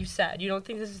curious. You said you don't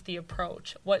think this is the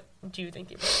approach. What do you think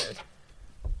the approach is?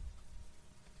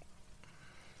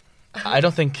 I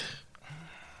don't think.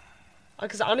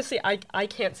 Because honestly, I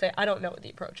can't say. I don't know what the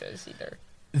approach is either.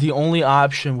 The only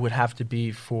option would have to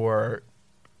be for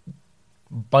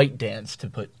ByteDance to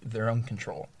put their own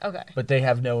control. Okay. But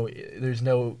there's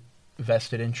no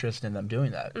vested interest in them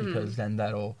doing that, because then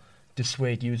that'll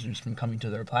dissuade users from coming to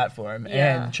their platform,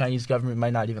 and the Chinese government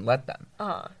might not even let them.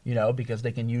 Because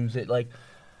they can use it. Like,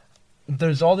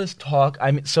 there's all this talk.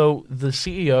 I mean, so the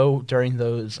CEO during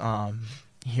those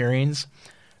hearings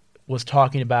was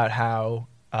talking about how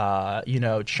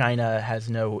China has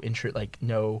no interest,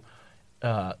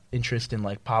 interest in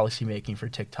like policy making for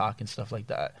TikTok and stuff like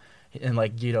that. And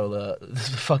like, the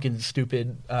fucking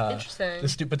stupid the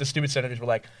stupid senators were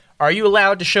like, "Are you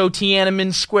allowed to show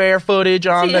Tiananmen Square footage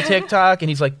on the TikTok?" And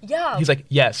he's like,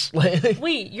 "Yes."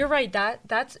 Wait, you're right.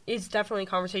 That is definitely a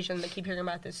conversation that I keep hearing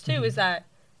about this too. Is that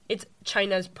it's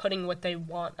China's putting what they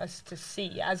want us to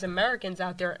see as Americans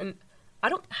out there, and how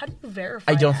do you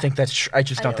verify? I don't think that's true. I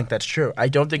just don't think that's true. I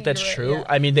don't think that's true. Yeah.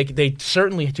 I mean, they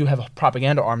certainly do have a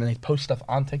propaganda arm, and they post stuff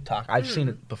on TikTok. I've seen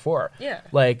it before. Yeah.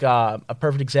 Like, a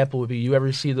perfect example would be, you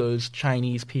ever see those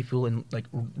Chinese people in, like,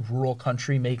 rural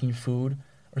country making food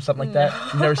or something like that?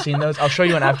 You've never seen those? I'll show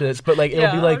you one after this. But, like,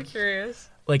 it'll be like... I'm curious.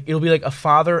 Like, it'll be like a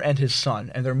father and his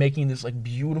son, and they're making this, like,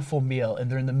 beautiful meal, and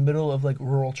they're in the middle of, like,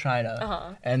 rural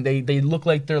China, and they look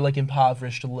like they're, like,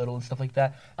 impoverished a little and stuff like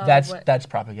that. That's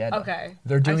propaganda. Okay.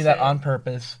 They're doing that on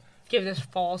purpose. Give this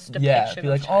false depiction. Yeah, be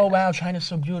like, oh wow, China's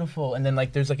so beautiful, and then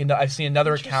like there's like I've seen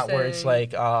another account where it's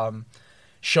like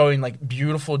showing like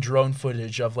beautiful drone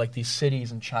footage of like these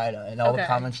cities in China, and all the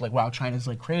comments are like, wow, China's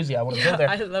like crazy, I want to go there.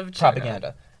 I love China.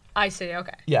 Propaganda. I see.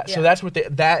 Okay. Yeah, so that's what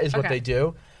that is what they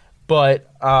do, but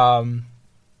I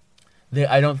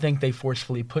don't think they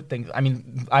forcefully put things. I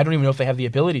mean, I don't even know if they have the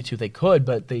ability to. They could,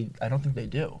 but I don't think they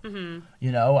do.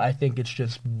 I think it's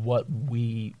just what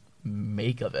we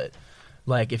make of it.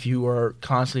 Like, if you are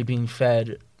constantly being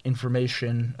fed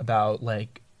information about,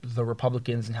 like, the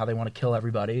Republicans and how they want to kill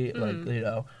everybody,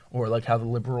 like, or, like, how the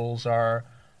liberals are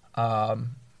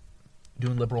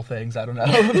doing liberal things, I don't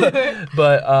know.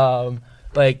 but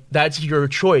like, that's your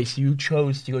choice. You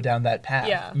chose to go down that path.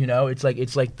 Yeah.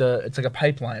 It's like a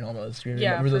pipeline almost.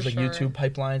 Remember those, like, YouTube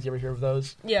pipelines? You ever hear of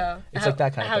those? Yeah. It's like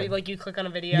that kind of thing. How, like, you click on a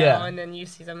video and then you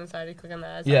see something inside, you click on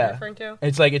that. Is that what you're referring to?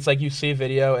 It's like you see a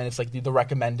video and it's like the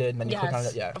recommended, and then you click on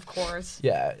it. Yeah. Of course.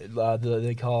 Yeah.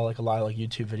 They call, like, a lot of, like,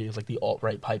 YouTube videos, like, the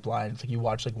alt-right pipeline. It's like you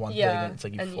watch, like, one thing and it's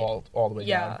like you fall all the way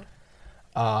down.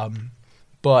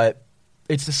 But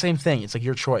it's the same thing. It's like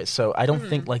your choice. So I don't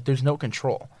think, like, there's no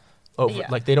control over,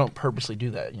 like, they don't purposely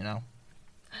do that, I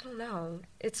don't know.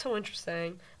 It's so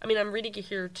interesting. I mean, I'm reading it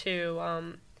here too.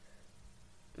 I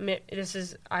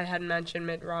had mentioned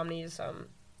Mitt Romney's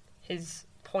his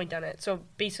point on it. So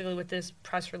basically, what this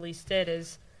press release did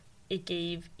is it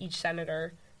gave each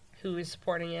senator who is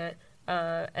supporting it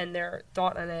and their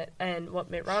thought on it. And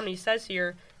what Mitt Romney says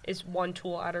here is one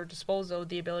tool at our disposal: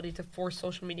 the ability to force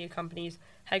social media companies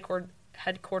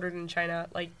headquartered in China,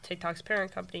 like TikTok's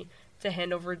parent company, to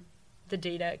hand over the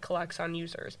data it collects on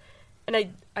users.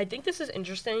 And I think this is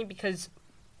interesting because,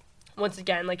 once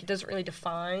again, like, it doesn't really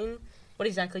define what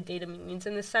exactly data means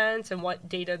in this sense and what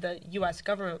data the U.S.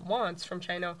 government wants from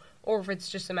China, or if it's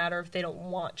just a matter of they don't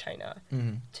want China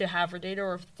to have our data,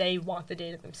 or if they want the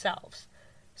data themselves.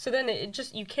 So then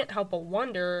you can't help but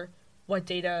wonder what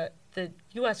data the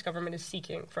U.S. government is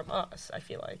seeking from us, I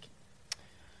feel like.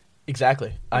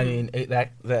 Exactly. I mean,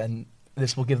 then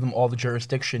this will give them all the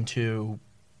jurisdiction to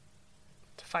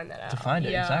find that out. To find it,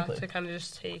 exactly. To kind of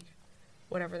just take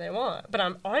whatever they want. But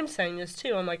I'm saying this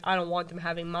too. I'm like, I don't want them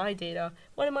having my data.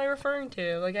 What am I referring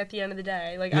to? Like, at the end of the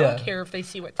day, like, I don't care if they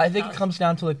see what. I think it comes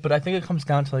down to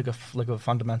a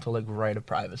fundamental, like, right of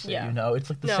privacy. Yeah. It's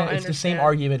like the same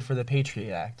argument for the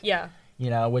Patriot Act. Yeah.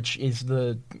 Which is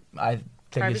I think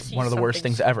privacy is one of the worst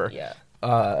things ever. Yeah.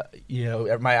 I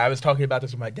was talking about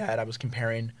this with my dad. I was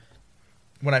comparing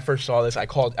when I first saw this,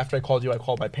 after I called you, I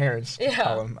called my parents to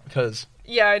tell them, because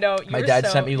yeah, I know. My dad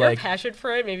sent me your passion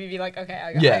for it. Maybe be like, okay,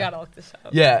 I gotta look this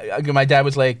up. Yeah, my dad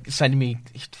was like sending me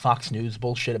Fox News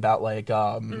bullshit about like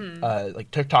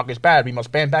TikTok is bad. We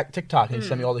must ban back TikTok, and he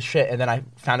sent me all this shit. And then I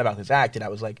found about this act, and I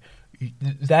was like,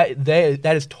 that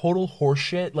is total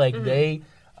horseshit. Like they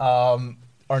are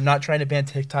not trying to ban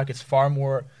TikTok. It's far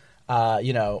more,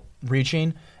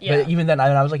 reaching. Yeah. But even then,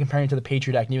 I was like comparing it to the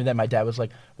Patriot Act, and even then, my dad was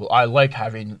like, "Well, I like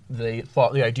having the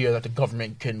idea that the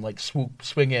government can like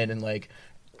swing in and like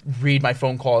read my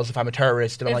phone calls if I'm a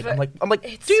terrorist." And I'm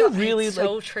like, do you really? It's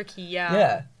so tricky, yeah.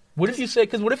 Yeah. What if you say?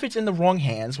 Because what if it's in the wrong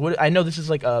hands? I know this is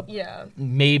like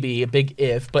maybe a big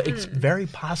if, but it's very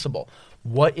possible.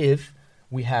 What if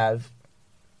we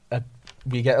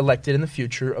get elected in the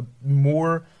future a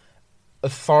more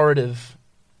authoritative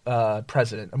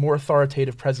president, a more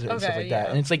authoritative president, and stuff like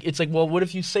that. And it's like, well, what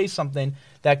if you say something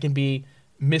that can be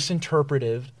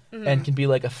misinterpreted and can be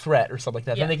like a threat or something like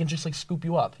that? Then they can just like scoop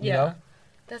you up. You know?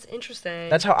 That's interesting.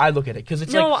 That's how I look at it, because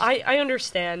it's I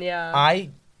understand. Yeah,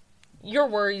 your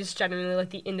worry is genuinely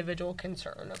like the individual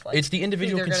concern of like, it's the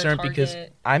individual concern, because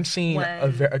I'm seeing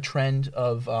a trend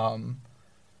of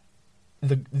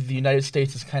the United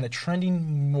States is kind of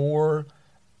trending more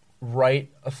right,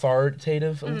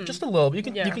 authoritative, just a little bit.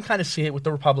 You can kind of see it with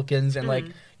the Republicans and like,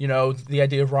 the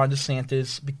idea of Ron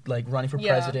DeSantis like running for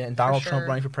president and Donald Trump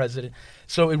running for president.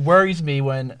 So it worries me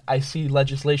when I see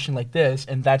legislation like this,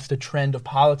 and that's the trend of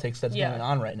politics that's going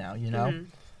on right now,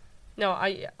 No,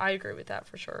 I agree with that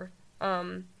for sure.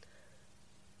 I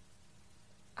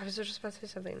was just about to say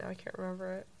something, now I can't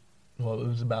remember it. Well, it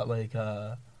was about like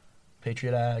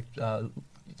Patriot Act,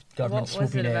 government swooping in. What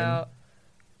was it about?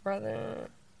 Rather...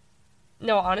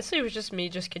 No, honestly, it was just me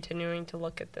just continuing to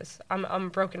look at this. I'm a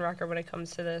broken record when it comes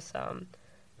to this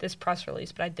this press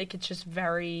release, but I think it's just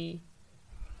very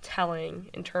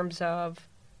telling in terms of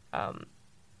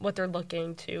what they're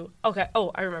looking to. Okay,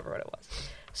 I remember what it was.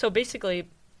 So basically,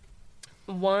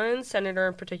 one senator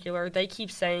in particular, they keep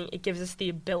saying it gives us the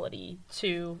ability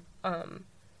to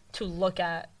look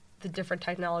at the different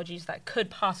technologies that could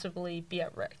possibly be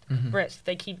at risk.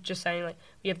 They keep just saying, like,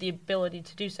 we have the ability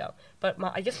to do so. But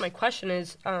I guess my question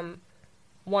is,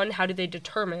 one, how do they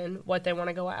determine what they want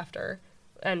to go after?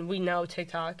 And we know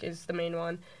TikTok is the main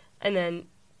one. And then,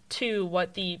 two,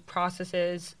 what the process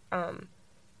is,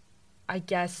 I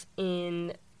guess,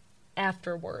 in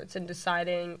afterwards and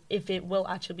deciding if it will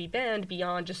actually be banned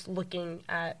beyond just looking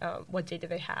at what data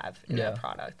they have in that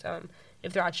product.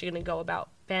 If they're actually going to go about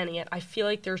banning it. I feel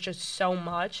like there's just so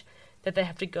much that they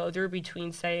have to go through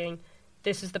between saying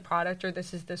this is the product or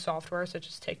this is the software, such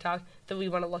as TikTok, that we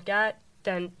want to look at,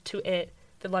 then to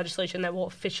the legislation that will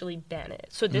officially ban it.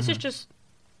 So this is just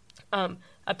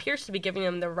appears to be giving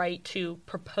them the right to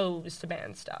propose to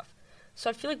ban stuff. So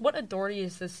I feel like, what authority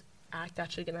is this act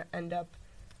actually going to end up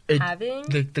having?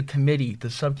 The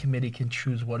subcommittee can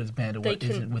choose what is banned and what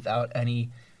isn't without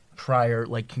any prior,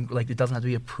 like it doesn't have to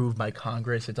be approved by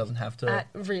Congress. It doesn't have to.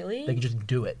 Really? They can just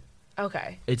do it.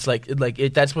 Okay. It's that's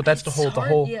the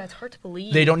whole. Yeah, it's hard to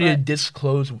believe. They don't need to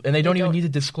disclose, and they don't even need to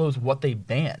disclose what they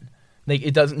ban. Like,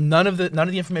 it doesn't. None of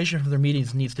the information from their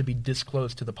meetings needs to be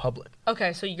disclosed to the public.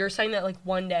 Okay, so you're saying that like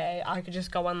one day I could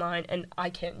just go online and I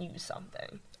can't use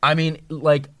something. I mean,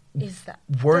 like, is that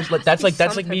words like that's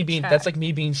like me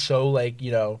being so like,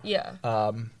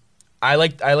 I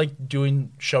like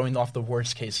showing off the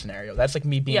worst case scenario. That's like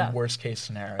me being worst case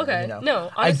scenario. Okay.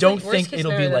 No, honestly, I don't think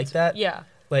it'll be like that. Yeah.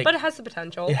 Like, but it has the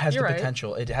potential. It has You're the right.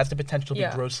 potential. It has the potential to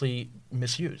be grossly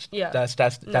misused. Yeah. That's the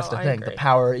thing. Agree. The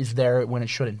power is there when it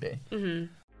shouldn't be. Mm-hmm.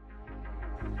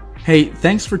 Hey,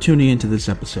 thanks for tuning into this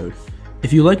episode.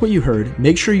 If you like what you heard,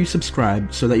 make sure you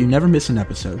subscribe so that you never miss an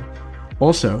episode.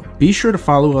 Also, be sure to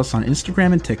follow us on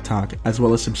Instagram and TikTok, as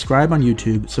well as subscribe on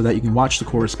YouTube so that you can watch the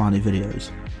corresponding videos.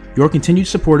 Your continued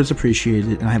support is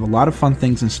appreciated, and I have a lot of fun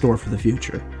things in store for the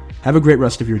future. Have a great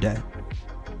rest of your day.